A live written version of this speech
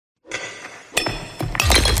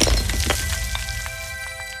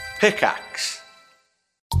Pickaxe.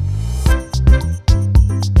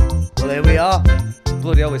 Well, here we are.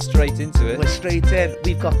 Bloody hell, we're straight into it. We're straight in.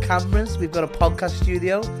 We've got cameras. We've got a podcast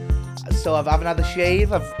studio. So I haven't had a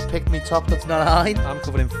shave. I've picked my top that's not mine. I'm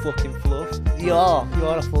covered in fucking fluff. You are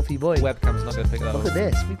a fluffy boy. Webcam's not going to pick that Look up. at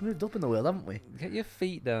this. We've moved up in the world, haven't we? Get your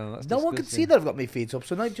feet down. That's No one can see disgusting. that I've got my feet up,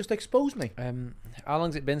 so now just expose me. How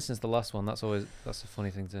long's it been since the last one? That's a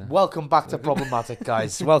funny thing to... Welcome back to Problematic,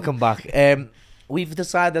 guys. Welcome back. We've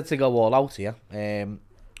decided to go all out here.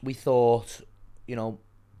 We thought,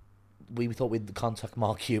 we'd contact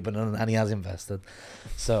Mark Cuban, and he has invested.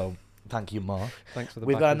 So, thank you, Mark. Thanks for the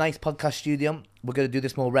We've got a backing. nice podcast studio. We're going to do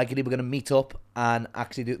this more regularly. We're going to meet up and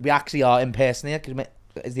we actually are in person here.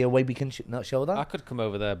 Is there a way we can not show that? I could come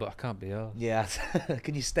over there, but I can't be arsed. Yeah.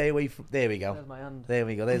 Can you stay away from... There we go. There's my hand. There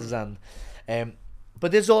we go. There's his hand.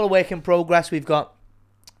 But this is all a work in progress.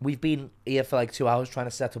 We've been here for like 2 hours trying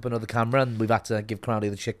to set up another camera, and we've had to give Crowley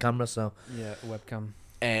the shit camera. So Yeah, webcam.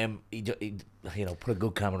 he put a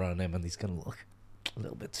good camera on him, and he's gonna look a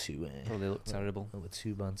little bit too Probably look terrible. a little bit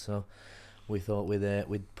too bad. So we thought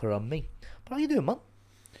we'd put it on me. But how you doing, man?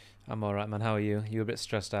 I'm alright, man. How are you? You were a bit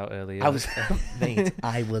stressed out earlier. I was, mate.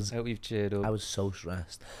 I I was hope you've cheered up. so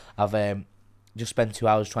stressed. I've just spent 2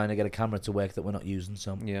 hours trying to get a camera to work that we're not using.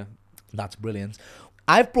 So Yeah. that's brilliant.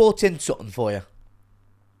 I've brought in something for you.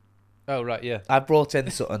 Oh, right, yeah. I brought in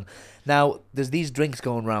something. Now, there's these drinks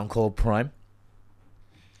going around called Prime.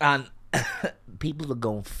 And people are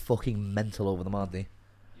going fucking mental over them, aren't they?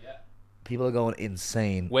 Yeah. People are going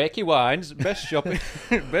insane. Wakey Wines, best shopping.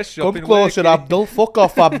 best Come shopping. closer, Wakey. Abdul. Fuck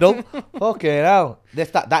off, Abdul. Fucking hell.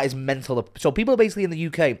 That is mental. So people are basically in the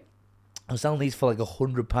UK are selling these for like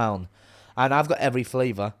 £100. And I've got every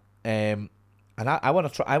flavour. And I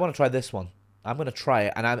want to try this one. I'm going to try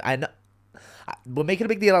it. And we're making a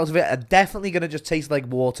big deal out of it. I'm definitely going to just taste like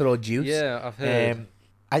water or juice. Yeah, I've heard.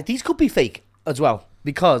 These could be fake as well,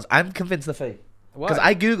 because I'm convinced they're fake. Why? Because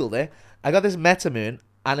I googled it, I got this Metamoon,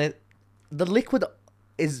 and the liquid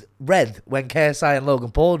is red when KSI and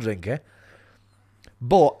Logan Paul drink it.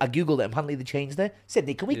 But I googled it, and apparently they changed it.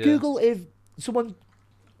 Sydney, can we Yeah. Google if someone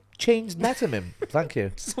changed Metamoon? Thank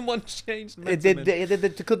you. Someone changed Did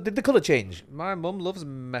Metamin. the colour change? My mum loves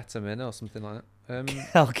Metamin or something like that.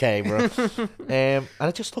 Okay, bro. And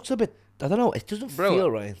it just looks a bit, I don't know, it doesn't Bro,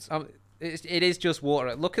 feel right. It is just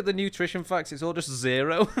water. Look at the nutrition facts. It's all just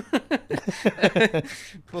zero.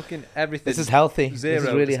 Fucking everything. This is healthy. Zero. This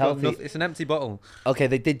is really It's got healthy. It's an empty bottle. Okay,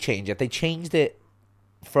 they did change it. They changed it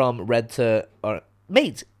from red to...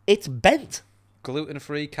 Mate, it's bent. Gluten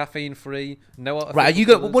free, caffeine free. No. Right,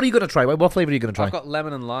 what are you going to try? What flavour are you going to try? I've got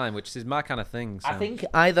lemon and lime, which is my kind of thing. So. I think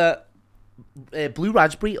either blue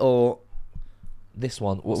raspberry or this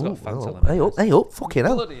one. It's got Ooh, Fanta oh, lemon. hey up, fucking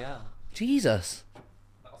hell. Bloody hell. Jesus.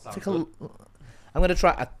 That'll sound Take good. I'm going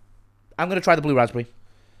to try the blue raspberry.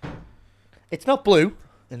 It's not blue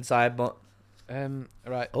inside, but...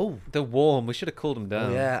 Right. Oh. They're warm. We should have cooled them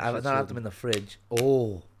down. Yeah, I've Should've not had chilled them in the fridge.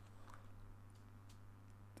 Oh.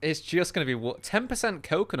 It's just going to be 10%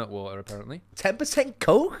 coconut water, apparently. 10%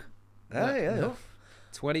 Coke? Yeah, Yeah. enough.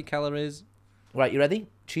 20 calories. Right, you ready?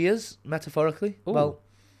 Cheers, metaphorically. Ooh. Well,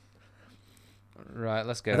 Right,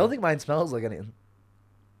 let's go. I don't think mine smells like anything.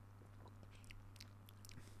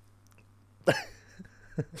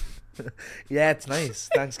 Yeah, it's nice.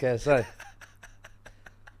 Thanks, KSI.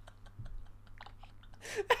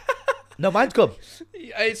 No, mine's good.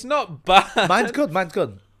 It's not bad. Mine's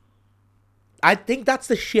good. I think that's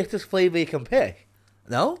the shittest flavour you can pick.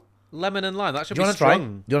 No? Lemon and lime. That should Do you be want to try? Do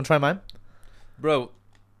strong. you want to try mine? Bro.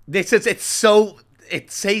 It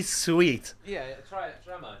tastes sweet. Yeah, try it.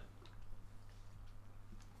 Try mine.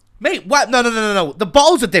 Mate, what? No. The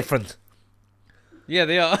bottles are different. Yeah,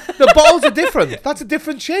 they are. The bottles are different. That's a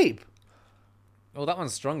different shape. Oh, that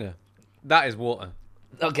one's stronger. That is water.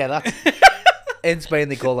 Okay, that's... In Spain,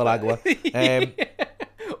 they call it agua.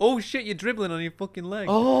 Oh, shit, you're dribbling on your fucking leg.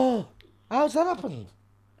 Oh, how's that happened?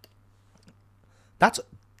 That's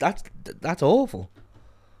awful.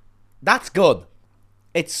 That's good.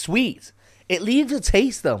 It's sweet. It leaves a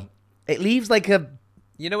taste though. It leaves like a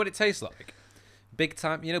You know what it tastes like? Big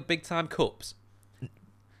time cups.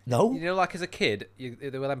 no. You know, like as a kid,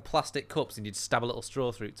 they were them plastic cups and you'd stab a little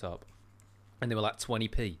straw through the top. And they were like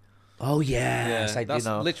 20p. Oh yes, I do that's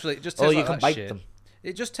know. literally, it just Oh, tastes you like can that bite shit. them.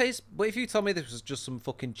 It just tastes, but if you told me this was just some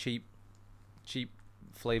fucking cheap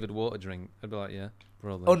flavoured water drink, I'd be like, yeah,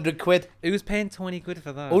 probably. £100. Who's paying 20 quid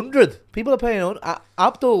for that? 100. People are paying.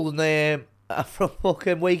 Abdul and from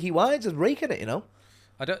fucking Wakey Wines is raking it. You know.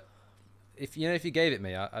 I don't. If you gave it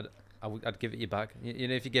me, I'd give it you back. You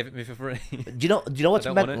know, if you gave it me for free. Do you know what's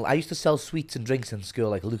don't want mental? it. I used to sell sweets and drinks in school,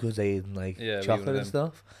 like Lucozade and like Yeah, we chocolate were and them.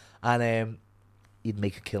 stuff. and you'd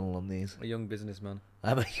make a killing on these. A young businessman.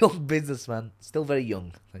 I'm a young businessman, still very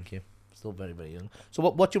young. Thank you, still very very young. So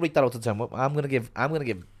what you rate that out of 10? I'm gonna give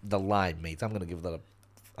the lime, mate. I'm gonna give that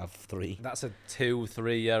a 3. That's a 2,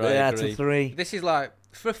 3. Yeah, I Yeah, agree. it's a 3. This is like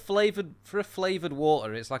for a flavored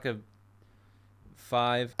water. It's like a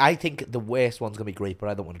 5. I think the worst one's gonna be grape, but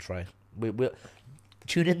I don't want to try. We'll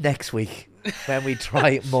tune in next week when we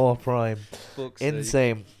try more Prime. Fuck's sake.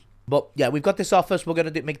 Insane. But yeah, we've got this office. We're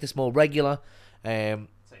gonna make this more regular. Tell you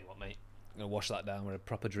what, mate. I'm gonna wash that down with a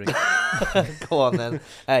proper drink Go on then.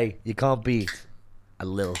 Hey, you can't beat a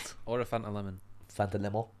Lilt. or a Fanta lemon. Fanta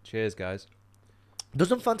Lemon. Cheers, guys.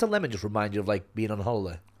 Doesn't Fanta Lemon just remind you of like being on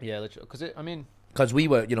holiday? Yeah, literally. Because Because we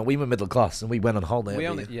were middle class and we went on holiday. we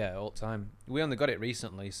every only year. all the time. We only got it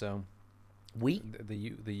recently, so We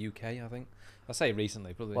the UK, I think. I say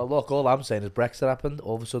recently, probably. well, look. All I'm saying is Brexit happened.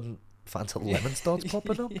 All of a sudden, Fanta Lemon starts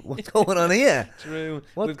popping up. What's going on here? True.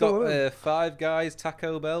 What's We've got going on? Five Guys,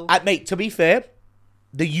 Taco Bell. Mate, to be fair,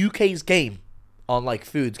 the UK's game on like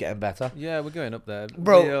food's getting better. Yeah, we're going up there,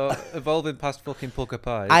 Bro. We are evolving past fucking Pucker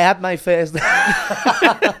Pie. I had my first.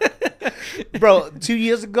 Bro, 2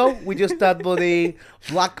 years ago, we just had bloody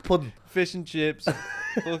black pudding. Fish and chips,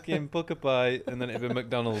 fucking Pucker Pie, and then it'd be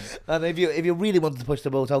McDonald's. And if you really wanted to push the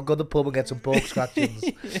boat, I'll go to the pub and get some pork scratchings.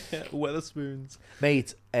 Yeah, Weatherspoons.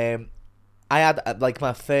 Mate, I had like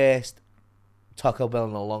my first Taco Bell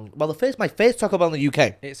in a long. Well, my first Taco Bell in the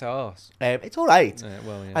UK. It's arse. It's all right. Yeah,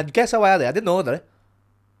 well, yeah. And guess how I had it? I didn't order it.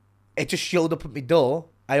 It just showed up at my door.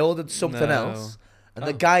 I ordered something No. else, and Oh.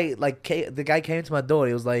 the guy came to my door.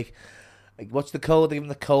 He was like, "What's the code?" I gave him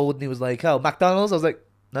the code, and he was like, "Oh, McDonald's." I was like,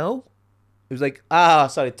 "No." He was like,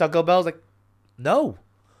 sorry, Taco Bell." I was like, "No."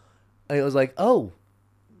 And he was like, "Oh."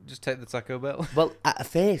 Just take the Taco Bell. Well, at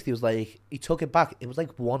first he was like, he took it back. It was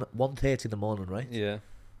like 1:30 in the morning, right? Yeah.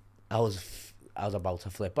 I was about to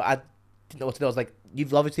flip, but I didn't know what to do. I was like,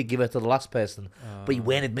 "You've obviously given it to the last person," but he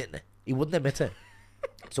weren't admitting it. He wouldn't admit it.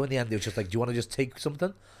 So in the end, he was just like, "Do you want to just take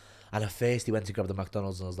something?" And at first, he went to grab the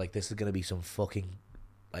McDonald's, and I was like, "This is gonna be some fucking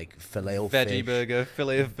like filet of Veggie fish." burger,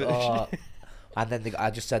 fillet of fish. Oh. And then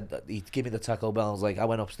I just said that he'd give me the Taco Bell. I was like, I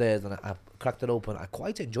went upstairs and I cracked it open. I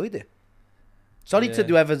quite enjoyed it. Sorry Yeah. to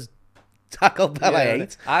whoever's Taco Bell I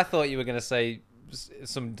ate. I thought you were gonna say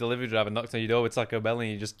some delivery driver knocked on your door with Taco Bell and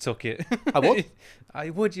you just took it. I would. I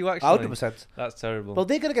would. You actually? 100%. That's terrible. Well,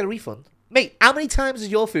 they're gonna get a refund, mate. How many times has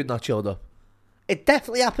your food not showed up? It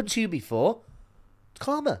definitely happened to you before. It's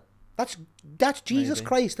karma. That's Jesus Maybe.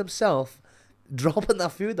 Christ himself dropping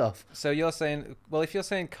that food off. So you're saying, well, if you're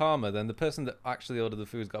saying karma, then the person that actually ordered the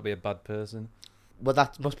food's got to be a bad person. Well,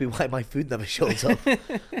 that must be why my food never shows up.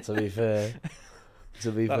 To be fair.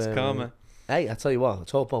 That's karma. Hey, I tell you what,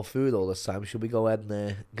 talk about food all this time. Should we go ahead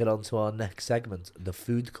and get on to our next segment, the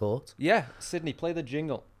food court? Yeah, Sydney, play the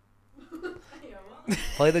jingle.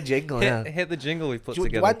 Play the jingle, yeah. Hit the jingle we've put Why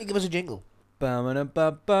together. don't you give us a jingle? Bum,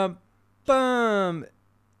 bum, bum, bum.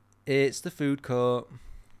 It's the food court.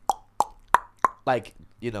 Like,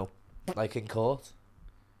 like in court.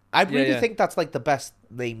 I really yeah. think that's like the best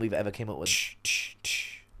name we've ever came up with.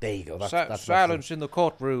 There you go. That's Silence in the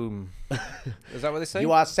courtroom. Is that what they say?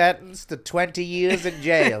 You are sentenced to 20 years in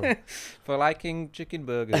jail For liking chicken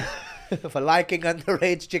burgers. for liking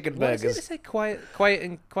underage chicken What is it? They burgers. say quiet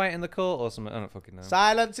in the court or something. I don't fucking know.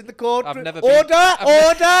 Silence in the courtroom. I've never been- Order.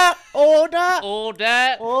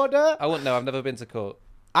 Order. I wouldn't know. I've never been to court.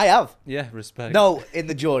 I have. Yeah, respect. No, in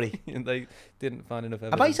the jury. And they didn't find enough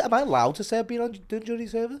Am I evidence. allowed to say I've been on doing jury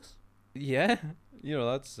service? Yeah, you're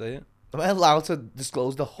allowed to say it. Am I allowed to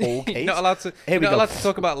disclose the whole case? You're not allowed to. Here You're we not go. allowed to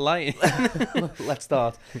talk about lying. Let's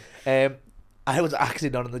start. I was actually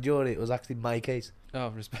not in the jury. It was actually my case. Oh,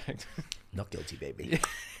 respect. Not guilty, baby.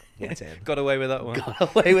 Get in. Got away with that one.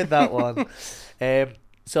 Got away with that one.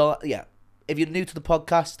 So yeah, if you're new to the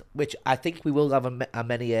podcast, which I think we will have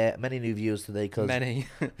many new viewers today, because Many,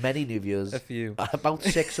 many new viewers, a few. about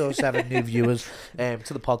 6 or 7 new viewers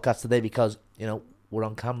to the podcast today, because we're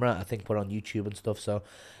on camera. I think we're on YouTube and stuff. So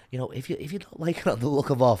if you're not liking the look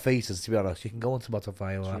of our faces, to be honest, you can go on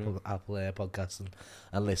Spotify or Apple Podcasts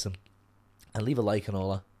and listen and leave a like and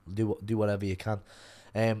all that. Do whatever you can.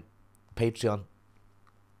 Patreon,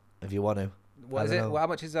 if you want to. What I is don't it? know. Well, how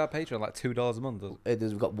much is our Patreon? Like $2 a month?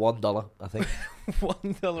 We've got $1, I think,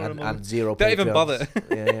 $1 a and month. 0. Don't even Patreons. bother.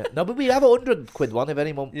 Yeah. No, but we have £100 one if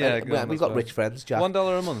anyone. Yeah, go on, we've that's got fine. rich friends, Jack.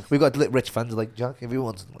 $1 a month. We've got rich friends like Jack. If you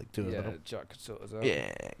want like two of Yeah, them. Jack could sort us out.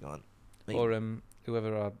 Yeah, go on. Or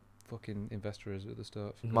whoever our fucking investor is at the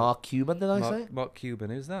start. Mark Cuban, did I say? Mark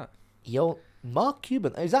Cuban. Who's that? Yo, Mark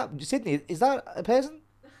Cuban. Is that Sydney? Is that a person?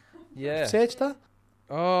 Yeah. Search that.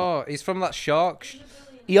 Oh, he's from that shark.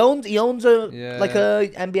 He owns a Yeah. like a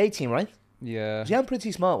NBA team, right? Yeah. Yeah, I'm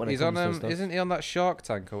pretty smart when He's it comes on. to stuff. Isn't he on that Shark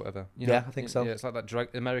Tank or whatever? You Yeah, I think so. Yeah, it's like that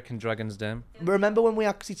American Dragon's Den. Remember when we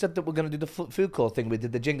actually said that we're going to do the food court thing? We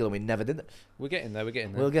did the jingle and we never did it. We're getting there. We're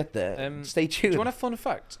getting there. We'll get there. Stay Do tuned. you want a fun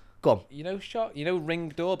fact? Go on. You know Ring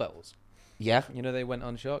doorbells. Yeah, You know they went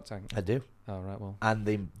on Shark Tank. I do. Oh right, well. And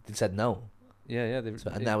they said no. Yeah.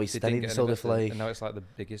 And now he's standing didn't get so invested, like. And now it's like the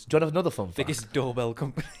biggest, Do you want another fun fact? biggest doorbell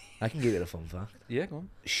company. I can give you a fun fact. Yeah, go on.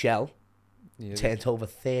 Shell Yeah, turned over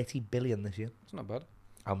 30 billion this year. it's not bad.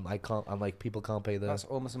 I'm like people can't pay the. That's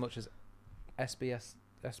almost as much as SB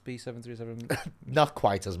 737. Not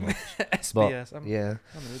quite as much. SBS. Yeah,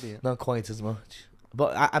 I'm an idiot. not quite as much.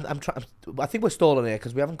 But I'm trying. I think we're stalling here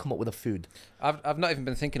because we haven't come up with a food. I've not even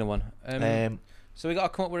been thinking of one. So we got to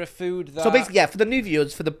come up with a food that. So basically, yeah, for the new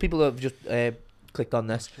viewers, for the people who have just clicked on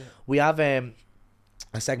this, we have a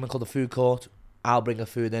segment called the food court. I'll bring a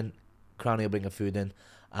food in, Crowley will bring a food in,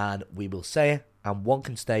 and we will say it. And one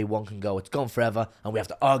can stay, one can go. It's gone forever, and we have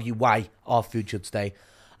to argue why our food should stay,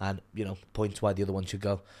 and points why the other one should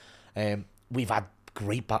go. We've had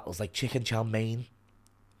great battles like chicken chow mein.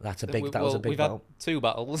 That was a big we've battle. had 2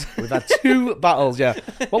 battles. We've had 2 battles. Yeah.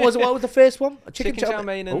 What was the first one? A Chicken chow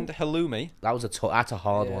mein and Oh, halloumi. that was that's a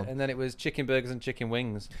hard Yeah, one. and then it was chicken burgers and chicken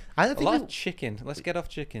wings. I don't A think lot we- of chicken. Let's get off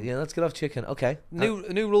chicken. Yeah, let's get off chicken. Okay.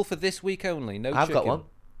 New rule for this week only. No I've chicken. got one.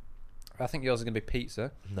 I think yours is going to be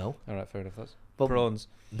pizza. No. All right, fair enough. That's But- prawns.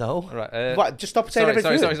 No. All right. What? Just stop saying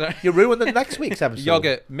sorry, everything. sorry. You ruined the next week's episode.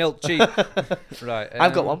 Yogurt, milk, cheese. Right.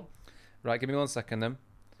 I've got one. Right, give me 1 second then.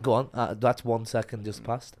 Go on. That's 1 second just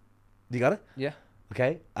passed. You got it? Yeah.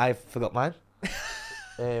 Okay. I forgot mine.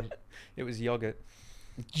 It was yogurt.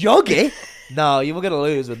 Yogi? No, you were gonna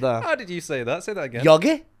lose with that. How did you say that? Say that again.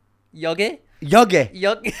 Yogi? Yogi? Yogi.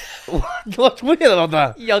 Yogi? What's weird about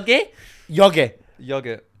that? Yogi? Yogi.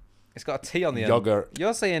 Yogurt. It's got a T on the end. Yogurt.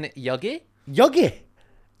 You're saying yogi? Yogi.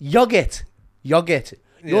 Yogurt. Yogurt.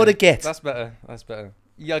 You're the git. That's better. That's better.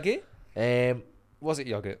 Yogi? Was it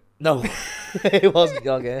yogurt? No, it wasn't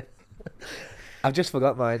yogi. I've just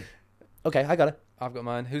forgot mine. Okay, I got it. I've got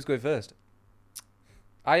mine. Who's going first?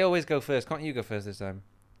 I always go first. Can't you go first this time?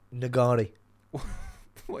 Nagari.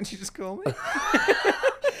 What did you just call me?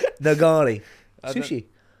 Nagari. I don't- Sushi.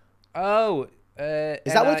 Oh.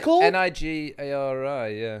 Is that what it's called?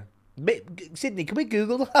 Nigari, yeah. Sydney, can we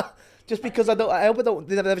Google that? Just because I hope I don't.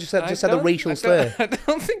 They never just said a don't- racial I slur. don't- I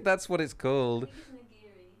don't think that's what it's called.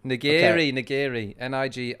 Okay. Nigiri. Nigiri.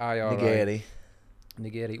 Nigari.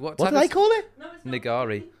 Nigiri. What did I call it?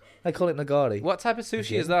 Nigari. I call it nagari. What type of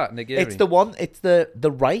sushi Nigiri. is that? Nigiri. It's the one. It's the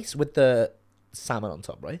rice with the salmon on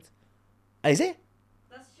top, right? Is it?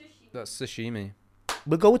 That's sashimi.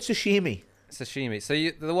 We'll go with sashimi. Sashimi. So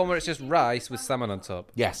the one where it's just rice with salmon on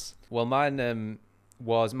top. Yes. Well, mine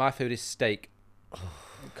was my food is steak.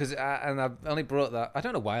 Because and I've only brought that. I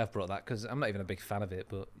don't know why I've brought that because I'm not even a big fan of it.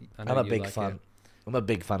 But I know I'm a you big like fan. it. I'm a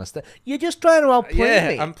big fan of steak. You're just trying to outplay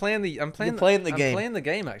me. I'm playing the You're playing the game. I'm playing the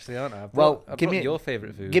game actually, aren't I? Well, I've give brought me- your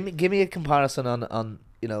favorite food. Give me a comparison on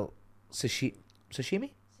sashimi.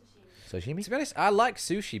 Sashimi. To be honest, I like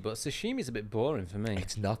sushi, but sashimi's a bit boring for me.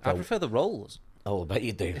 It's not I though. prefer the rolls. Oh, I bet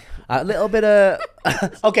you do. A little bit of.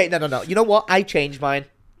 Okay, no. You know what? I changed mine.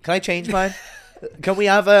 Can I change mine? Can we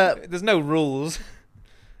have a There's no rules.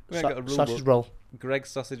 We ain't got a rule sausage book. roll? Greg's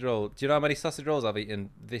sausage roll. Do you know how many sausage rolls I've eaten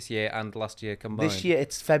this year and last year combined? This year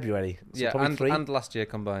it's February. So yeah, probably and 3, and last year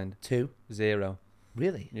combined. 2. 0.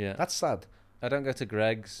 Really? Yeah. That's sad. I don't go to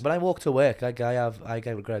Greg's. When I walk to work, I go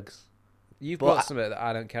to Greg's. You've but brought I- something that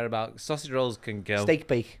I don't care about. Sausage rolls can go. Steak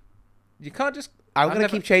bake. You can't just. I'm I've gonna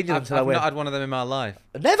never- keep changing them I've, until I I've win. not had one of them in my life.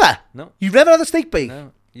 Never. No. You've never had a steak bake.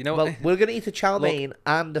 No. You know Well, what? we're gonna eat a chow Look. mein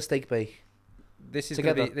and a steak bake. This is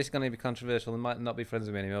together. gonna be controversial. and might not be friends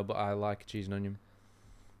with me anymore, but I like cheese and onion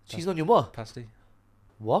Cheese on your what? pasty.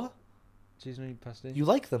 What? Cheese and onion pasty. You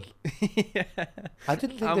like them? yeah. I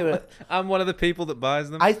didn't think they were. I'm one of the people that buys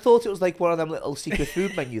them. I thought it was like one of them little secret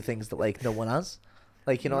food menu things that like no one has.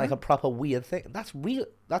 Like like No. a proper weird thing. That's real.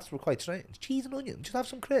 That's quite strange. Cheese and onion. Just have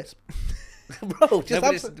some crisp, bro. no, Just but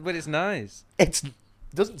have it's, some. but it's nice. It's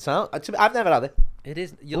doesn't sound. I've never had it. It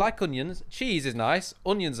is. You like onions? Cheese is nice.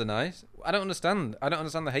 Onions are nice. I don't understand. I don't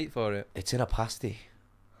understand the hate for it. It's in a pasty.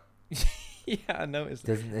 yeah, I noticed.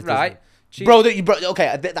 It Right, cheese. bro. Okay,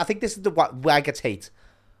 I think this is why it gets hate.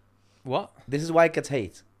 What? This is why it gets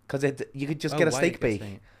hate because you could just Oh, get a why steak it gets bake.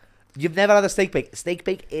 hate. You've never had a steak bake. Steak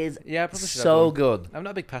bake is Yeah, I probably should have so one. good. I'm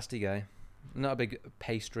not a big pasty guy. I'm not a big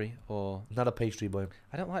pastry or. Not a pastry boy.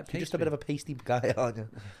 I don't like pastry. You're just a bit of a pasty guy, aren't you?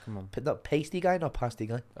 Come on. Not pasty guy, not pasty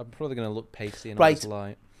guy. I'm probably gonna look pasty and Right. right.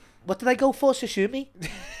 Light. What did I go for? Sashimi?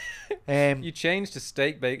 You changed to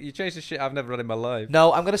steak bake. You changed to shit I've never had in my life.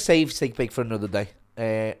 No, I'm gonna save steak bake for another day.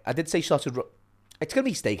 I did say sausage. It's gonna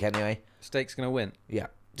be steak anyway. Steak's gonna win. Yeah,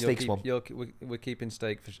 steak's one. We're keeping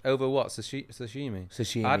steak over what? Sashimi.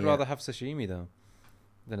 Sashimi. I'd yeah. rather have sashimi though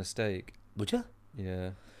than a steak. Would you?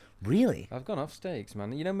 Yeah. Really? I've gone off steaks,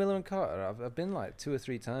 man. You know Miller and Carter. I've been like 2 or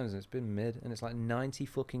 3 times and it's been mid, and it's like 90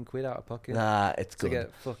 fucking quid out of pocket Nah, it's to good.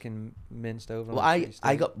 get fucking minced over. Well, on a I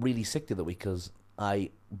steak. got really sick the other week because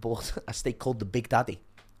I bought a steak called the Big Daddy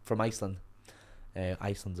from Iceland.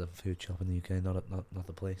 Iceland's a food shop in the UK, not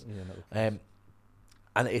the place. Yeah, not the place.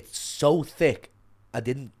 And it's so thick, I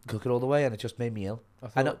didn't cook it all the way, and it just made me ill. I I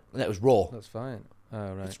thought know, and it was raw. that's fine.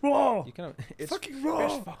 Oh right. It's raw. You can. It's fucking raw.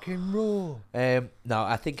 It's fucking raw. No,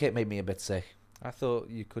 I think it made me a bit sick. I thought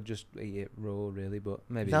you could just eat it raw, really, but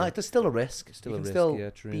maybe No, not. there's still a risk. It's still you a can risk, still yeah,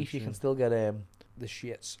 true, beef. You true. can still get the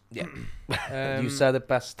shits. Yeah. Um, you said it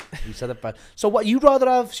best. You said it best. So what? You'd rather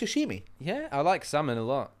have sashimi? Yeah, I like salmon a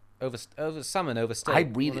lot. Over salmon over steak. I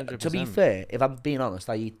really. To be 100%. fair, if I'm being honest,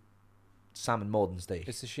 I eat salmon more than steak.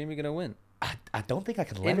 Is sashimi gonna win? I don't think I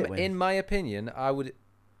can let it win. In my opinion, I would,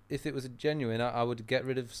 if it was a genuine, I would get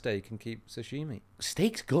rid of steak and keep sashimi.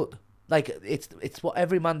 Steak's good. Like it's what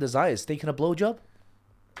every man desires. Steak and a blowjob.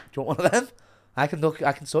 Do you want one of them? I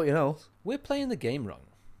can sort you out. We're playing the game wrong.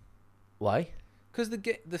 Why? Because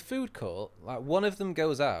the food court, like one of them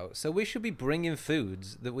goes out, so we should be bringing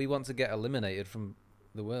foods that we want to get eliminated from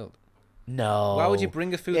the world. No. Why would you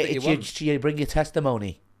bring a food that you it's want? you bring your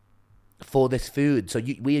testimony for this food. So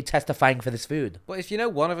we're testifying for this food. But if you know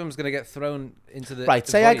one of them's going to get thrown into the Right.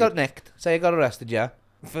 the Say I void got nicked. Say I got arrested. Yeah.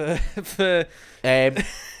 for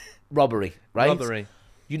Robbery. Right. robbery.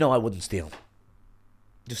 You know I wouldn't steal.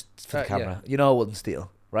 Just for the Yeah. camera. You know I wouldn't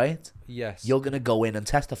steal. Right. Yes. You're gonna go in and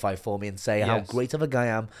testify for me and say how Yes. great of a guy I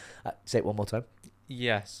am. Say it one more time.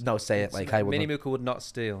 Yes. No, say it like I would. Mini Mooka would not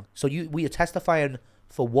steal. So we are testifying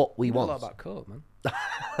for what we You know want. a lot about court, man.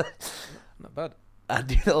 Not bad. And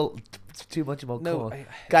you know too much about No, court.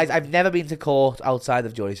 Guys, I've never been to court outside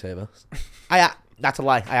of jury service. That's a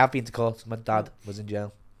lie. I have been to court. My dad was in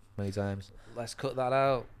jail many times. let's cut that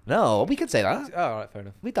out. No, we can say that. Oh, all right, fair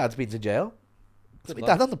enough. My dad's been to jail. It's Good my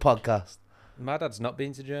lad. dad on the podcast. My dad's not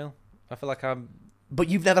been to jail. I feel like I'm But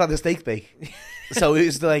you've never had a steak bake. So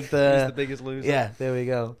it's like he's the biggest loser. yeah, there we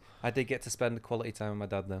go. I did get to spend quality time with my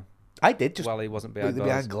dad though, I did just while he wasn't behind bars.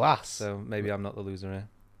 behind glass. So maybe I'm not the loser here.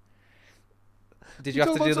 Did You you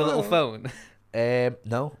have to told do us the little that. phone?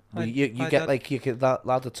 No. Hi- you hi, get Dad. like you get that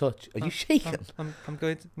loud to touch. Are you shaking? I'm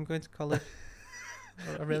going to college.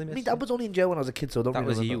 I really I miss mean, you. I was only in jail when I was a kid, so I don't That really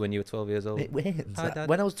was remember. you when you were 12 years old. It wins. Hi, Dad.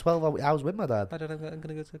 When I was 12, I was with my dad. I don't know, I'm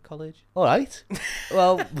going to go to college. All right.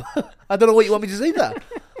 Well, I don't know what you want me to say there.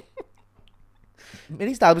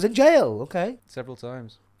 His dad was in jail. Okay. Several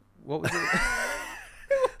times. What was it?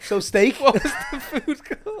 So steak. What was the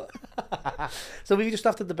food called? So we just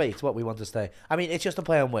have to debate what we want to say. I mean, it's just a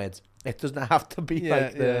play on words. It doesn't have to be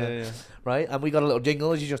like the right. And we got a little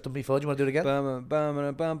jingle as you just done before. Do you want to do it again? Bum,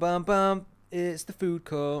 bum, bum, bum, bum. It's the food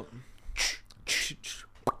court.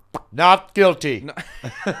 Not guilty.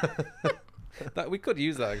 No. We could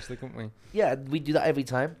use that actually, couldn't we? Yeah, we do that every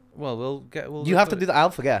time. Well, we'll. You have to record do it. that.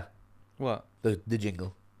 I'll forget What? the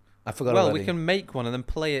jingle. I forgot Well, already. we can make one and then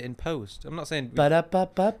play it in post. I'm not saying.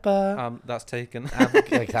 Ba-da-ba-ba-ba. That's taken.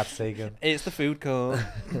 Okay, that's taken. It's the food court.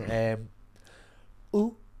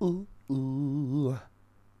 Ooh, ooh, ooh.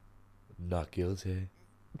 Not guilty.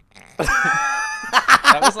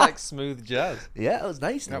 That was like smooth jazz. Yeah, it was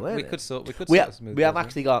nice. Though, We wasn't could it? sort. We could. We sort have, smooth we have jazz,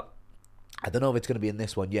 actually got. I don't know if it's going to be in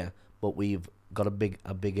this one, yeah, but we've got a big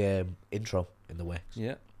intro in the works.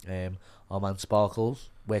 Yeah. Our man Sparkles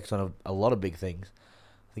works on a lot of big things.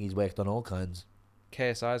 I think he's worked on all kinds.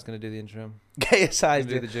 KSI is going to do the intro. KSI's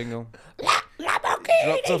Do doing. the jingle.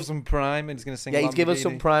 Drops off some prime and he's going to sing. Yeah, he's given us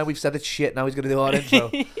some Lamborghini. prime. We've said it's shit. Now he's going to do our intro.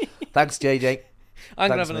 Thanks, JJ. I'm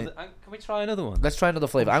gonna Thanks, have another. Can we try another one? Let's try another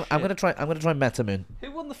flavor. I'm shit. going to try. I'm going to try Metamoon.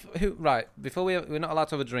 Who won the? Who? Right. Before we're not allowed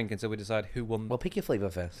to have a drink until we decide who won Well, pick your flavor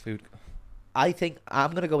first. food. I think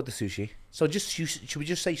I'm going to go with the sushi. So just should we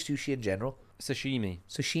just say sushi in general? Sashimi.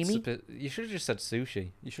 Sashimi. You should have just said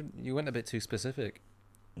sushi. You went a bit too specific.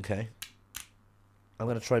 Okay. I'm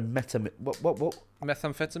going to try Metamoon. What?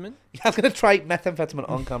 Methamphetamine. I'm going to try methamphetamine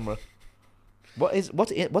on camera.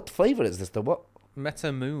 What flavor is this though?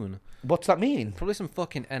 Metamoon. What's that mean? Probably some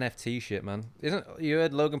fucking NFT shit, man. Isn't you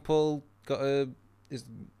heard Logan Paul got a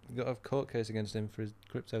court case against him for his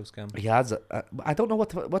crypto scam? He has. I don't know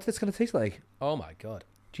what it's going to taste like. Oh my god.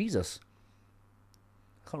 Jesus.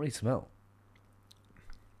 I can't really smell.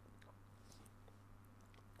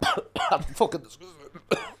 I'm fucking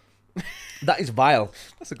disgusted. That is vile.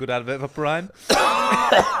 That's a good advert for Prime.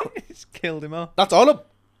 It's killed him off. That's all of.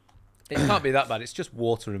 It can't be that bad. It's just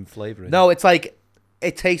water and flavouring. No, it's like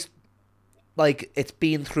it tastes like it's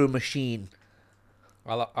been through a machine.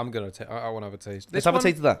 I'm gonna. I want to have a taste. Let's have a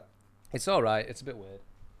taste of that. It's all right. It's a bit weird.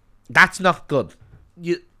 That's not good.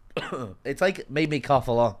 You, it's like made me cough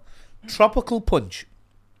a lot. Tropical punch.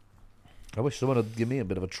 I wish someone would give me a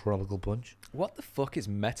bit of a tropical punch. What the fuck is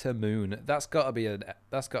Meta Moon? That's got to be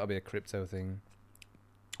a crypto thing.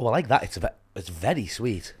 Well, I like that. It's very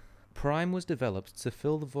sweet. Prime was developed to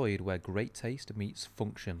fill the void where great taste meets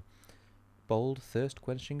function. Bold,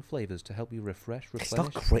 thirst-quenching flavors to help you refresh, replenish. It's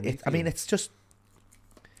not great. I mean, it's just.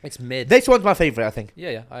 It's mid. This one's my favorite, I think.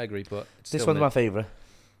 Yeah, I agree, but it's This still one's mid. my favorite.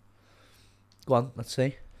 Go on, let's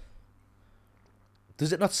see.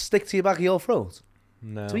 Does it not stick to your back of your throat?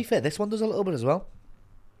 No. To be fair, this one does a little bit as well.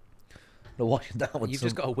 No, wash it down with You've some.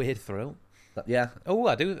 just got a weird throat. Yeah, Oh,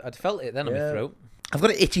 I do. I felt it then on my Yeah. throat. I've got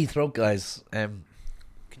an itchy throat, guys. Can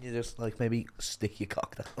you just like maybe stick your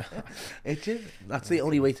cock down? Itchy? That's the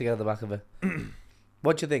only way to get at the back of it.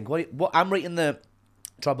 What do you think? What I'm rating the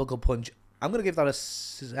tropical punch. I'm gonna give that a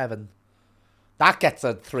 7. That gets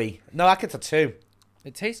a 3. No, that gets a 2.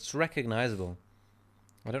 It tastes recognizable.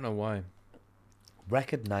 I don't know why.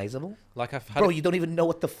 Recognizable, Like I've had bro. it, You don't even know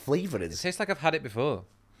what the flavor it is. tastes like I've had it before.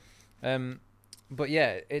 But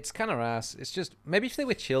yeah, it's kind of ass. It's just maybe if they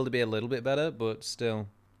were chilled, it'd be a little bit better, but still.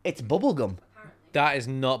 It's bubblegum. That is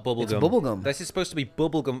not bubblegum. It's bubblegum. This is supposed to be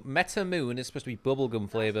bubblegum. Meta Moon is supposed to be bubblegum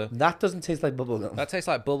flavor. That doesn't taste like bubblegum. That tastes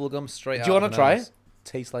like bubblegum straight out. Do you want want to try it?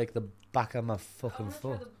 Tastes like the back of my fucking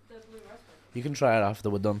foot. You can try it after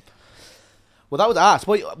we're done. Well, that was ass.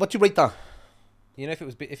 What you rate that? You know, if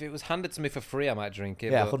it was handed to me for free, I might drink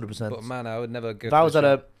it. Yeah, but- 100%. But man, I would never go. If I for was the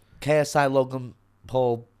at shot. a KSI Logan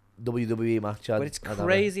Paul WWE match, But it's I'd have it.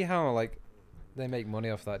 crazy how like they make money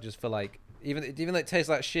off that just for like even though it tastes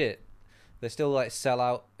like shit, they still like sell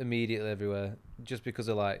out immediately everywhere just because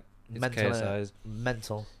of like it's KSI's.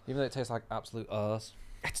 Mental. Even though it tastes like absolute arse.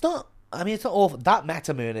 It's not. I mean, it's not awful. That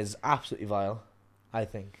Meta Moon is absolutely vile. I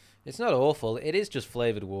think. It's not awful. It is just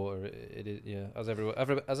flavored water. It is, yeah. As everybody.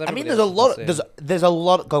 I mean, there's a lot. There's a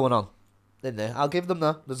lot going on in there. I'll give them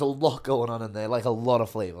that. There's a lot going on in there, like a lot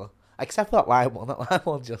of flavor. Except for that lime one. That lime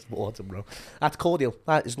one's just water, bro. That's cordial.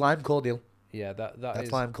 That is lime cordial. Yeah, That's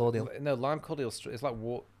is lime cordial. No, lime cordial. It's like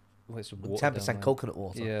water. Well, it's watered 10% down, coconut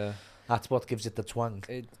water. Yeah. That's what gives it the twang.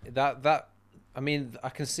 That. I mean, I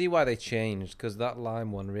can see why they changed because that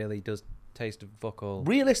lime one really does taste of fuck all.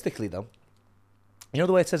 Realistically, though, you know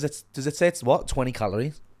the way it says it's. Does it say it's what? 20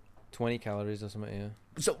 calories. 20 calories or something. Yeah.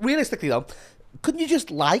 So realistically, though, couldn't you just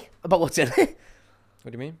lie about what's in it?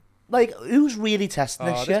 What do you mean? Like, who's really testing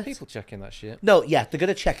this Oh, shit? there's people checking that shit. No, yeah, they're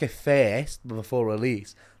gonna check it first before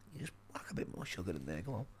release. You just whack a bit more sugar in there.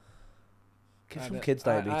 Come on. Give some kids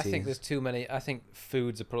diabetes. I think there's too many. I think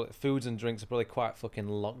foods and drinks are probably quite fucking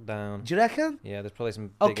locked down. Do you reckon? Yeah, there's probably some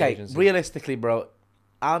big Okay, agencies. realistically, bro,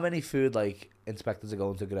 how many food like inspectors are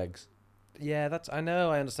going to Greg's? Yeah, I know,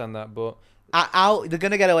 I understand that, but They're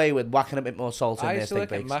gonna get away with whacking a bit more salt in I their used to steak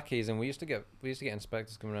work at bakes. Mackey's and we used to get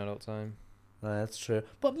inspectors coming around all the time. That's true.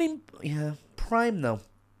 But I mean, yeah, Prime though.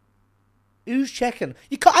 Who's checking?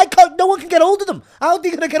 You can't. I can't. No one can get hold of them. How are they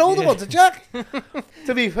gonna get hold of Yeah. one to check?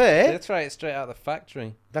 To be fair, They try it straight out of the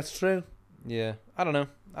factory. that's true. Yeah, I don't know.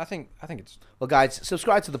 I think it's Well, guys,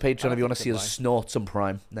 subscribe to the Patreon I if you want to think see it's us snort some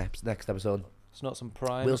Prime next episode. not some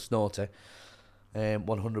prime. We'll snort it,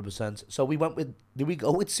 100%. So we went with. Did we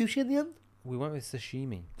go with sushi in the end? We went with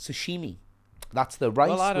sashimi. Sashimi. That's the rice.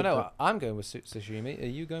 Well, I don't with know. I'm going with sashimi. Are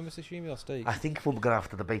you going with sashimi or steak? I think we're gonna have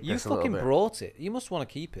to debate You this a little fucking bit. brought it. You must want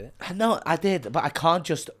to keep it. No, I did, but I can't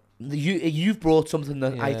just. You've brought something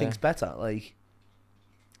that I Yeah. think's better. Like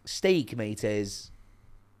steak, mate, is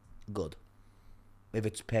good if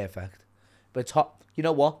it's perfect, but it's hot. You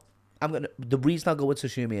know what? The reason I'll go with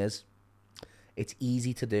sashimi is it's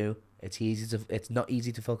easy to do. It's not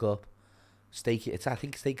easy to fuck up. Steak. I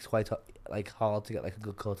think steak's quite hard to get like a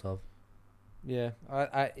good cut of. Yeah,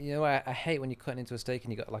 I hate when you're cutting into a steak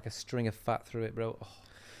and you got like a string of fat through it, bro. Oh,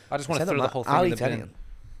 I just want to throw the whole thing I'll in eat the bin. anything.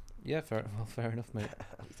 Yeah, fair enough, mate.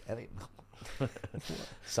 I'll eat anything.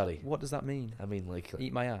 Sorry, What does that mean? I mean like.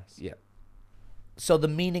 Eat my ass. Yeah. So the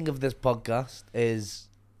meaning of this podcast is,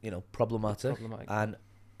 problematic, and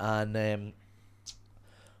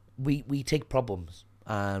we take problems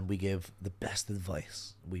and we give the best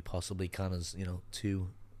advice we possibly can as two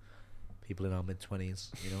people in our mid-20s,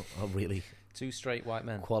 are really Two straight white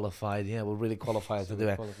men. qualified. Yeah, we're really qualified to do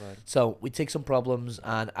it. Qualified. So we take some problems,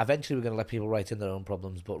 and eventually we're gonna let people write in their own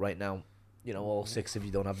problems. But right now, all 6 of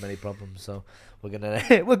you don't have many problems, so we're gonna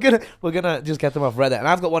we're gonna just get them off Reddit. And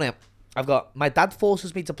I've got one here. I've got my dad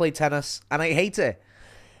forces me to play tennis, and I hate it.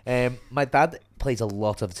 My dad plays a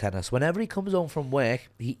lot of tennis. Whenever he comes home from work,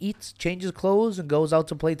 he eats, changes clothes, and goes out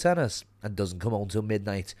to play tennis, and doesn't come home till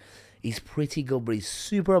midnight. He's pretty good, but he's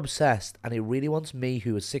super obsessed, and he really wants me,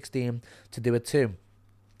 who is 16, to do it too.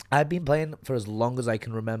 I've been playing for as long as I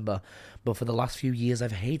can remember, but for the last few years,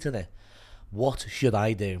 I've hated it. What should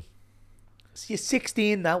I do? So you're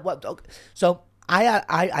 16 now. What? So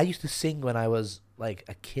I used to sing when I was like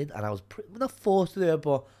a kid, and I was not forced to do it,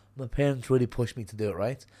 but my parents really pushed me to do it.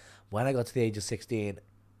 Right? When I got to the age of 16,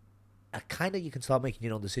 you can start making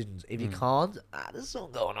your own decisions. If you can't, there's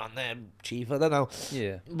something going on there, chief. I don't know.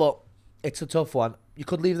 Yeah. But it's a tough one. You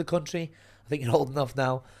could leave the country. I think you're old enough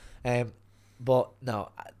now. But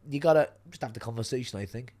no, you gotta just have the conversation, I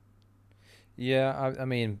think. Yeah, I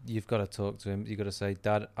mean, you've got to talk to him. You've got to say,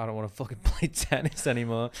 Dad, I don't want to fucking play tennis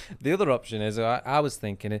anymore. The other option is, I was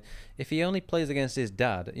thinking, if he only plays against his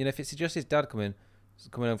dad, if it's just his dad coming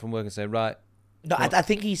home from work and saying, right. No, I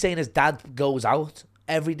think he's saying his dad goes out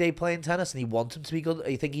every day playing tennis and he wants him to be good.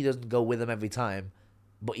 I think he doesn't go with him every time,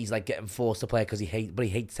 but he's like getting forced to play because he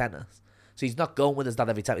hates tennis. So he's not going with his dad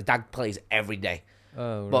every time. His dad plays every day.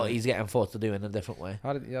 Oh, right. But he's getting forced to do it in a different way.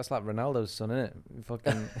 That's like Ronaldo's son, isn't it?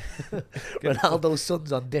 Fucking Ronaldo's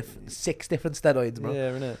son's on 6 different steroids, bro.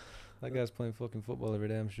 Yeah, isn't it? That guy's playing fucking football every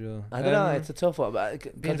day, I'm sure. I don't know. It's a tough one.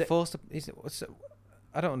 But being forced to...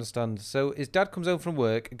 I don't understand. So his dad comes home from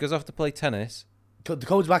work, goes off to play tennis.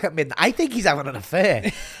 Comes back at midnight. I think he's having an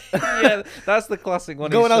affair. Yeah, that's the classic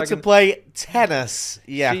one. Going out to play tennis.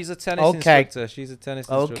 Yeah. She's a tennis instructor. She's a tennis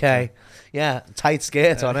instructor. Okay. Yeah. Tight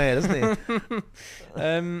skirt on her, doesn't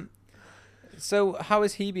he? So how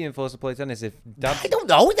is he being forced to play tennis if Dad... I don't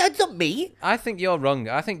know. That's not me. I think you're wrong.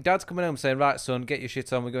 I think Dad's coming home saying, right, son, get your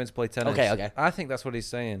shit on. We're going to play tennis. Okay. I think that's what he's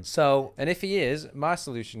saying. So... And if he is, my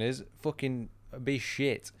solution is fucking... be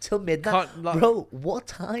shit till midnight, bro. What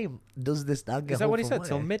time does this dad get? Is that home what he from said? work?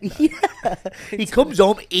 Till midnight. Yeah, he comes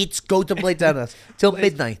home, eats, go to play tennis till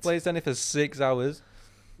midnight. Plays tennis for 6 hours.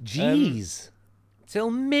 Jeez, till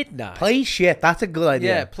midnight. Play shit. That's a good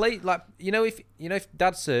idea. Yeah, play like if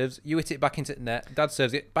Dad serves, you hit it back into the net. Dad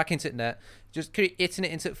serves it back into the net. Just keep hitting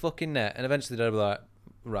it into the fucking net, and eventually Dad will be like,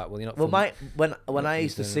 right, well you're not. Well, when I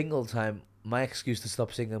used to sing all the time, my excuse to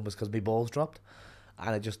stop singing was because my balls dropped.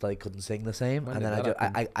 And I just couldn't sing the same, and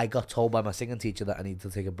then I got told by my singing teacher that I needed to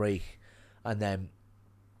take a break, and then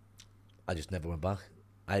I just never went back.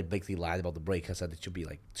 I basically lied about the break. I said it should be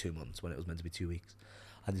 2 months when it was meant to be 2 weeks.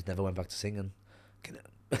 I just never went back to singing.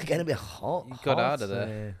 Getting a bit hot. You got out of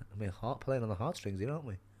there. Heart playing on the heartstrings, aren't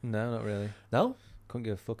we? No, not really. No, couldn't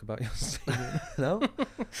give a fuck about your singing. No,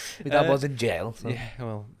 my dad was in jail. So. Yeah,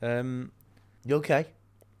 well, you okay?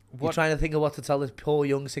 You're trying to think of what to tell this poor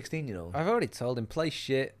young 16-year-old. I've already told him, play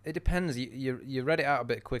shit. It depends. You read it out a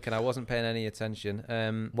bit quick, and I wasn't paying any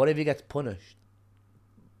attention. What if he gets punished?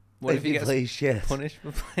 What if he plays shit? Punished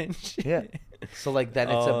for playing shit? Yeah. So then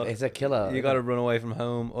it's a killer. You got to run away from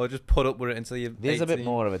home, or just put up with it until you're 18. There's a bit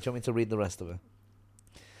more of it. Do you want me to read the rest of it?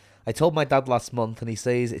 I told my dad last month, and he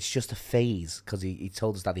says it's just a phase because he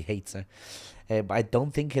told his dad he hates it. But I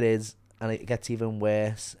don't think it is, and it gets even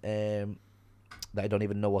worse. That I don't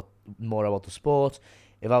even know more about the sport.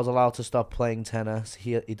 If I was allowed to stop playing tennis,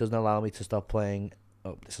 he doesn't allow me to stop playing.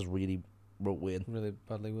 Oh, this is really weird. Really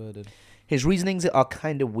badly worded. His reasonings are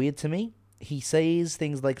kind of weird to me. He says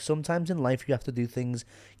things like, sometimes in life you have to do things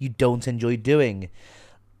you don't enjoy doing.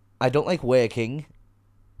 I don't like working,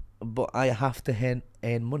 but I have to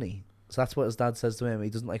earn money. So that's what his dad says to him. He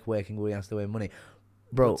doesn't like working, but he has to earn money.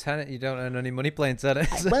 Bro. You don't earn any money playing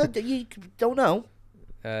tennis. Well, you don't know.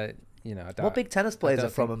 What big tennis players are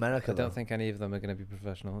from America? I don't think any of them are going to be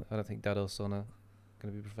professional. I don't think Dad or son are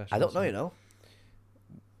going to be professional. I don't know.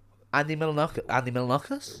 Andy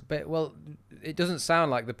Milonakis? But it doesn't sound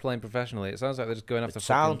like they're playing professionally. It sounds like they're just going after.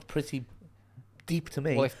 Sounds pretty deep to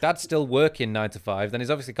me. Well, if Dad's still working 9 to 5, then he's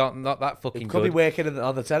obviously not that fucking good. Could be working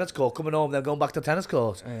on the tennis court, coming home, then going back to tennis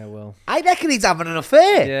court. Yeah, well, I reckon he's having an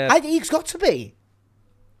affair. Yeah. He's got to be.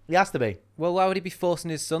 He has to be. Well, why would he be forcing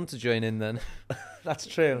his son to join in then? That's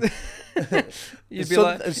true. You'd be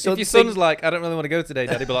like, if your son's like, I don't really want to go today,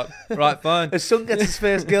 Dad, he'd be like, right, fine. His son gets his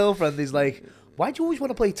first girlfriend, he's like, why do you always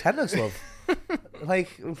want to play tennis, love?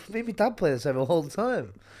 Maybe Dad plays this all the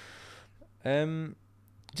time.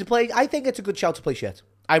 I think it's a good shout to play shit.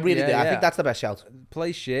 I really do. I think that's the best shout.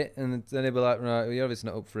 Play shit, and then he'll be like, right, well, you're obviously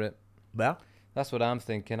not up for it. Yeah. That's what I'm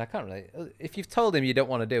thinking. I can't really... If you've told him you don't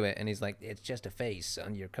want to do it, and he's like, it's just a phase,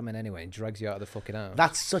 son, you're coming anyway, and drags you out of the fucking house.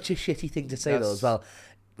 That's such a shitty thing to say, though, as well.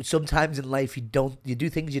 Sometimes in life, you do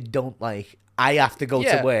things you don't like. I have to go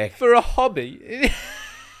to work. For a hobby.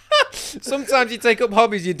 Sometimes you take up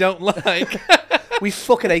hobbies you don't like. We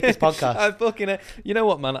fucking hate this podcast. I fucking hate. You know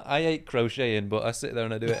what, man? I hate crocheting, but I sit there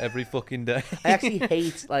and I do it every fucking day. I actually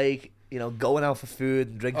hate, like, you know, going out for food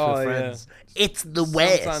and drinks with friends. It's the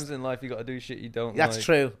worst. Sometimes in life you got to do shit you don't That's like.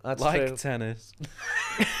 true. That's like true. tennis.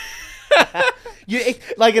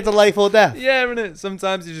 Like it's a life or death. Yeah, innit?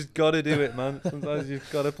 Sometimes you just got to do it, man. Sometimes you've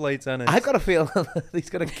got to play tennis. I got a feel he's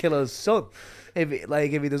gonna kill his son if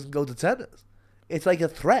he doesn't go to tennis. It's like a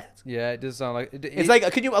threat. Yeah, it does sound like... It's like,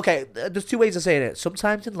 there's two ways of saying it.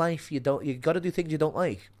 Sometimes in life you got to do things you don't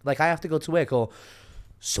like. Like I have to go to work, or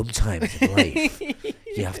sometimes in life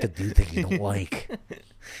you have to do things you don't like.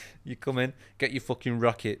 You come in, get your fucking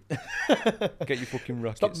racket. Get your fucking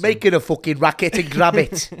racket. Stop son. making a fucking racket and grab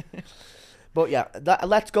it. But yeah,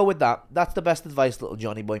 let's go with that. That's the best advice, little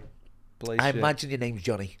Johnny boy. Play I shit. imagine your name's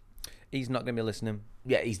Johnny. He's not going to be listening.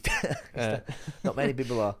 Yeah, he's not many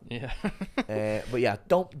people are. Yeah. But yeah,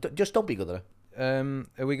 don't be good at it.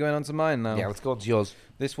 Are we going on to mine now? Yeah, let's go on to yours.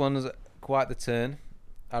 This one's quite the turn.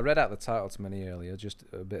 I read out the title to many earlier, just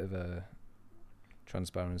a bit of a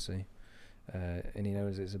transparency. And he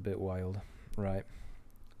knows it's a bit wild. Right.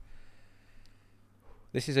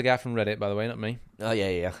 This is a guy from Reddit, by the way, not me. Oh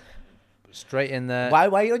yeah. Straight in there. Why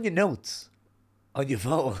are you on your notes? On your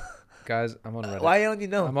phone? Guys, I'm on Reddit. Why are you on your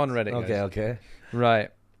notes? I'm on Reddit, guys. Okay. Right.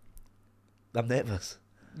 I'm nervous.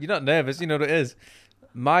 You're not nervous, you know what it is.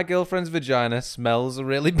 My girlfriend's vagina smells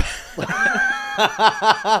really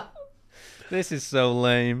bad. This is so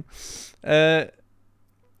lame. So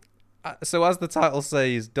as the title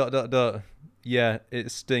says, ... Yeah,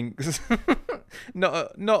 it stinks.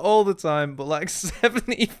 Not all the time, but like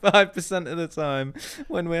 75% of the time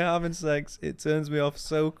when we're having sex, it turns me off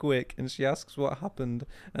so quick, and she asks what happened,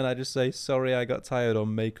 and I just say, sorry, I got tired, or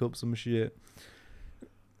make up some shit.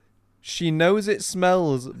 She knows it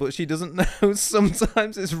smells, but she doesn't know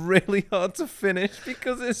sometimes it's really hard to finish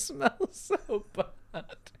because it smells so bad.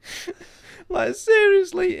 Like,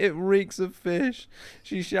 seriously, it reeks of fish.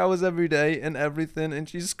 She showers every day and everything, and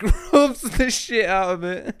she scrubs the shit out of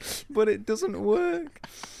it, but it doesn't work.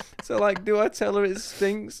 So, like, do I tell her it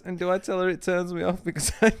stinks, and do I tell her it turns me off?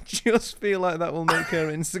 Because I just feel like that will make her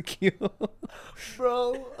insecure.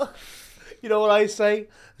 Bro, you know what I say?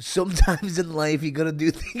 Sometimes in life you gotta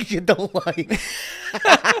do things you don't like.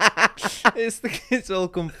 It's all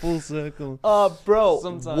come full circle. Oh, bro.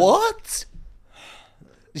 Sometimes. What?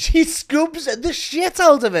 She scrubs the shit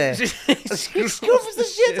out of it. She scrubs the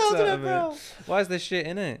shit out of it, bro. Why is there shit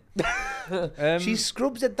in it? She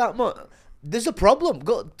scrubs it that much. There's a problem.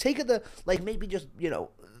 Go take it maybe just you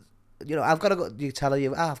know. I've got to go. You tell her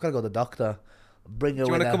I've got to go to the doctor. Bring her. Do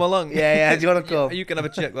you want to come along? Yeah. Do you want to come? You can have a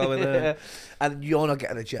check while we're there. And you're not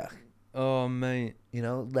getting a check. Oh mate.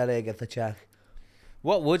 Let her get the check.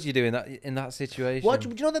 What would you do in that situation? Do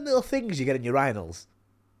you know the little things you get in your urinals?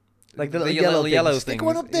 Like the The little yellow things. things. Stick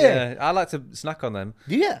one up there. Yeah, I like to snack on them.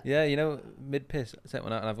 Do you? Yeah, mid piss, take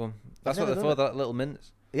one out and have one. That's what never they're done for, that little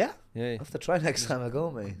mints. Yeah. Yeah, I have to try next time I go,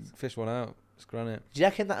 mate. fish one out. It's granite. Do you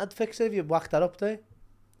reckon that'd fix it if you whacked that up there?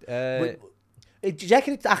 Uh, Do you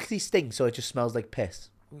reckon it actually stinks or it just smells like piss?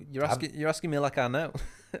 you're asking me like I know.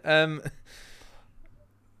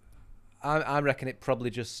 I reckon it probably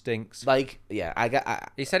just stinks. Like, yeah,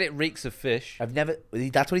 He said it reeks of fish. I've never.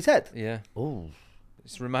 That's what he said. Yeah, Oh,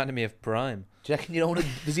 it's reminding me of Prime. do you reckon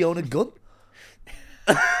does he own a gun?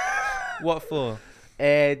 What for?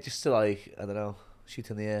 Just to I don't know, shoot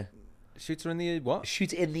in the air. Shoot her in the what?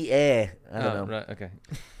 Shoot in the air. I don't know. Right, okay.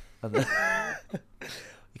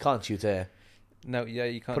 You can't shoot air. No, yeah,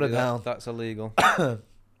 you can't Put do it that. down. That's illegal.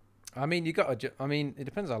 I mean, you got to. I mean, it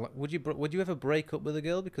depends. Would you ever break up with a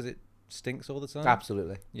girl because it stinks all the time?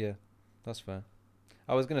 Absolutely. Yeah, that's fair.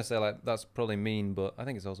 I was gonna say like that's probably mean, but I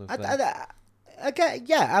think it's also fair.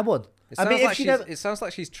 Yeah, I would. It sounds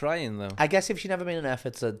like she's trying though. I guess if she never made an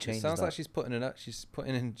effort to It change sounds that. like she's she's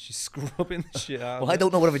scrubbing the shit out. Well, I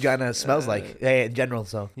don't know what a vagina smells like in general,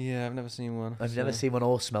 so Yeah, I've never seen one. I've never so seen one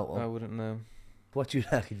or smelt one. I wouldn't know. What do you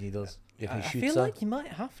reckon he does? If he I shoots feel her? like you might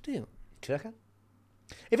have to. Do you reckon?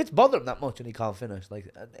 If it's bothering him that much and he can't finish,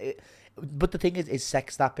 but the thing is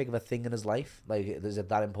sex that big of a thing in his life? Like, is it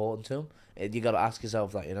that important to him? You got to ask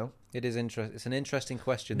yourself that, It is interesting. It's an interesting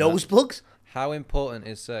question. Nose plugs? How important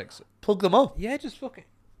is sex? Plug them up. Yeah, just fucking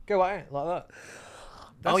go at it like that.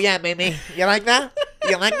 Oh yeah, baby. You like that?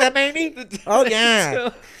 You like that, baby? Oh yeah.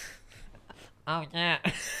 Oh yeah.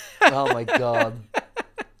 Oh my god.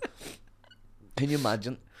 Can you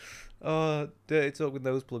imagine? Oh, dirty talk with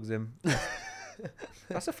nose plugs in.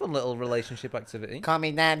 That's a fun little relationship activity. Call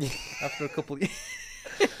me daddy. After a couple.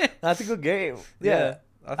 That's a good game. Yeah.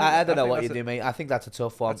 I don't know think what that's you do, mate. I think that's a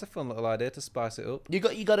tough one. That's a fun little idea to spice it up. You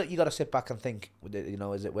got to sit back and think. You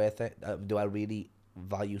know, is it worth it? Do I really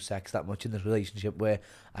value sex that much in this relationship where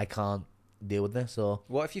I can't deal with this? Or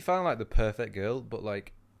What if you found like the perfect girl, but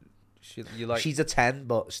like you like she's a 10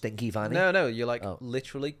 but stinky fanny? no, you like Oh.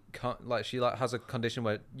 literally can't, like she like has a condition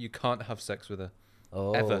where you can't have sex with her.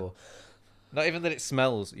 Oh, ever. Not even that it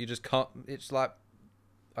smells. You just can't. It's like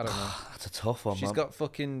I don't know. That's a tough one, She's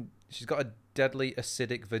man. She's got a deadly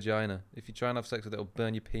acidic vagina. If you try and have sex with it, it'll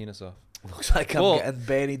burn your penis off. Looks like I'm But- getting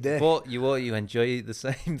Bernie dick. But you enjoy the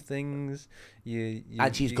same things. You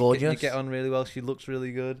And she's you gorgeous. Get on really well. She looks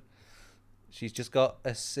really good. She's just got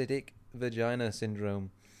acidic vagina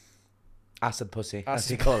syndrome. Acid pussy, as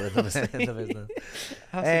Acid you call it in the pussy. business.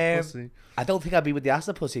 Acid Um, pussy. I don't think I'd be with the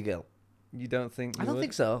acid pussy girl. You don't think? I you don't would?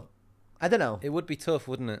 think so. I don't know. It would be tough,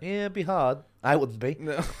 wouldn't it? Yeah, it'd be hard. I wouldn't be.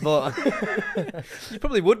 No. But You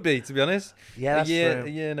probably would be, to be honest. yeah, that's a true.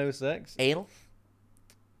 year, no sex. Anal?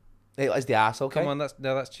 Is the ass okay? Come on,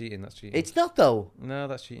 that's cheating. That's cheating. It's not though. No,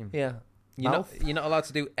 that's cheating. Yeah. Mouth? You're not allowed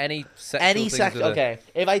to do any sexual Any things sex? with her. Okay.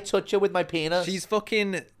 If I touch her with my penis, She's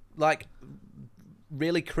fucking like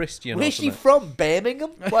really Christian. where's or she something. from?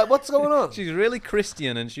 Birmingham? What's going on? She's really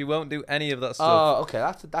Christian and she won't do any of that stuff. Oh, okay.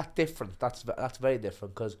 That's different. That's very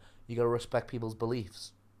different because you got to respect people's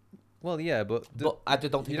beliefs. Well, yeah, but But I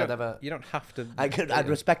don't you think I'd ever. You don't have to. I'd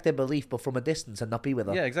respect their belief, but from a distance and not be with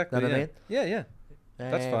her. Yeah, exactly. Know what I yeah. mean? Yeah.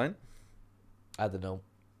 That's fine. I don't know.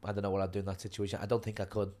 I don't know what I'd do in that situation. I don't think I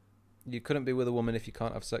could. You couldn't be with a woman if you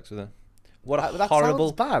can't have sex with her. What a That horrible.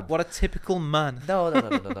 sounds bad. What a typical man. No.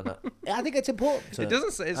 I think it's important. To It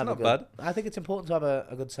doesn't say it's have a not good- bad. I think it's important to have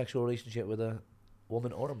a good sexual relationship with a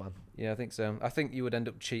woman or a man. Yeah, I think so. I think you would end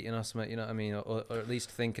up cheating or something. You know what I mean, or at least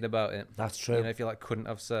thinking about it. That's true. You know, if you like couldn't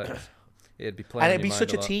have sex, it'd be playing. And in it'd be your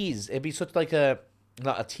such a mind lot. tease. It'd be such like a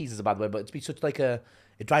not a tease is a bad word, but it'd be such like a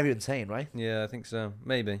it'd drive you insane, right? Yeah, I think so.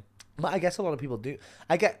 Maybe. But I guess a lot of people do.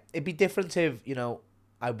 It'd be different if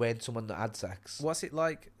I went someone that had sex. What's it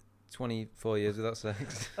like? 24 years without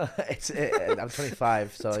sex. I'm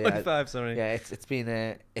 25, so yeah, 25. Sorry. yeah. It's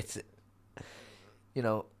been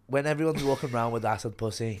when everyone's walking around with acid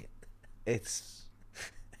pussy, it's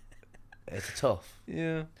tough.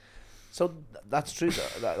 Yeah. So that's true.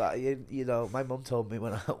 That my mum told me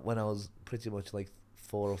when I was pretty much like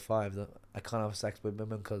 4 or 5 that I can't have sex with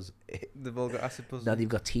women because They've all got acid pussy. now they've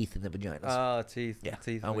got teeth in their vaginas. Ah, teeth. Yeah,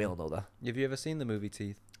 Teeth. and we all know that. Have you ever seen the movie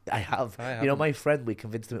Teeth? I have. I You know, haven't. my friend, we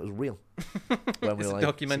convinced him it was real. When we It's were, a like,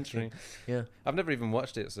 documentary. 16. Yeah, I've never even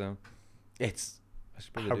watched it, so it's I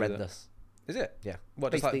should probably do that. horrendous. Is it? Yeah.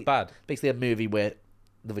 What? Just Basically- like bad? Basically, a movie where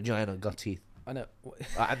the vagina got teeth. I know.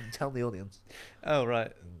 I'm telling the audience. Oh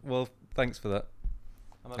right. Well, thanks for that.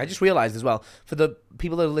 I just realised as well, for the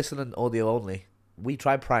people that are listening audio only, we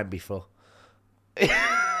tried Prime before.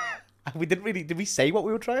 We didn't really. Did we say what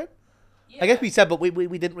we were trying? I guess we said, but we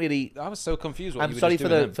didn't really. I was so confused. What I'm you were sorry just for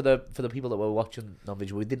doing the then. for the people that were watching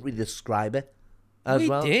non-visual. We didn't really describe it as we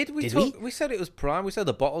well. did. We Did talked, we said it was Prime. We said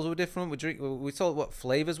the bottles were different. We told what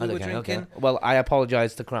flavors we were Okay, drinking. okay. Well, I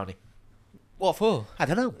apologise to Crowley. What for? I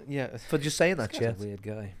don't know Yeah. for just saying that. This Yeah, guy's a weird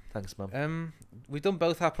guy. thanks, man. We've done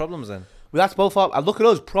both our problems then. Well, that's both our. Look at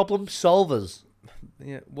us, problem solvers.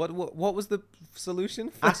 Yeah. What was the solution?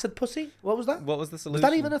 For, Acid pussy. What was that? what was the Was solution?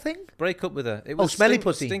 that even a thing? Break up with her. It Oh, was smelly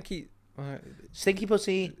pussy. Stinky. Stinky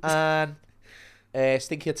pussy and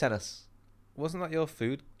stinky tennis. Wasn't that your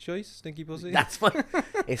food choice? Stinky pussy. That's fine.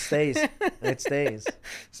 It stays. It stays.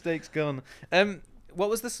 Steak's gone. What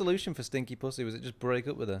was the solution for stinky pussy? Was it just break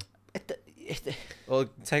up with her, or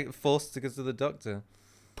force to go to the doctor?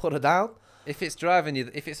 Put her down. If it's driving you,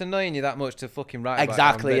 if it's annoying you that much to fucking write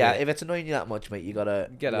Exactly. about it on Yeah. Reddit, If it's annoying you that much, mate, you gotta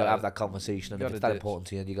out. have that conversation. And if Gotta it's that ditch. important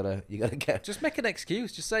to you, you gotta get. just make an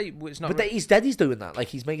excuse. Just say it's not. But he's dead. He's doing that. Like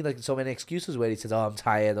he's making like so many excuses where he says, "Oh, I'm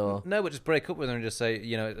tired," or no, but just break up with her and just say,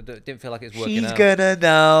 it didn't feel like it's working "She's out. gonna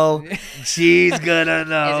know." She's gonna Is it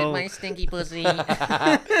know. my stinky pussy?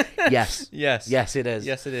 Yes. Yes. Yes, it is.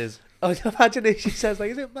 Yes, it is. Oh, imagine if she says like,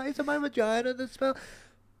 "Is it my vagina that smell?"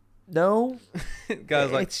 No.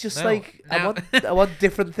 Guys, like, it's just no. like No. I want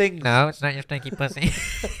different things. No, it's not your stinky pussy.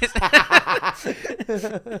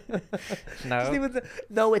 Just no. even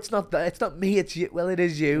no, it's not that. It's not me. It's you. Well, it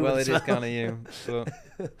is you. Well, it It's is not- kind of you.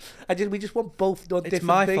 But we just want both done It's different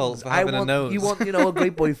my things. fault for I having a want nose. you want a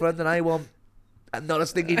great boyfriend, and I want not a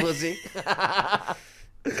stinky pussy.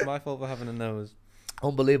 it's my fault for having a nose.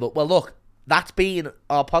 Unbelievable. Well, look, that's been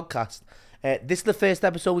our podcast. This is the first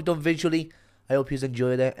episode we've done visually. I hope you've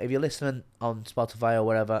enjoyed it. If you're listening on Spotify or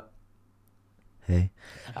wherever, hey.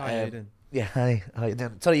 How are you doing? Yeah, hi.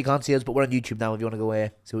 Sorry you can't see us, but we're on YouTube now if you want to go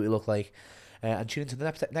see what we look like. And tune into the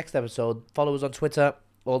next episode. Follow us on Twitter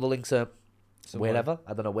All the links are Somewhere. wherever.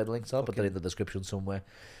 I don't know where the links are, but they're Okay. in the description somewhere.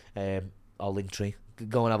 Our link tree.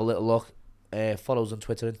 Go and have a little look. Follow us on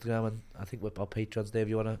Twitter, Instagram, and I think we're our Patreons there if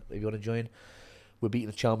you wanna join. We're beating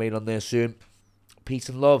the chow mein on there soon. Peace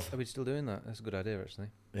and love. Are we still doing that? That's a good idea, actually.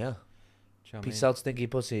 Yeah. Chow Peace mein. out, stinky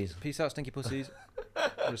pussies. Peace out, stinky pussies.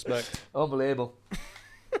 Respect. Unbelievable.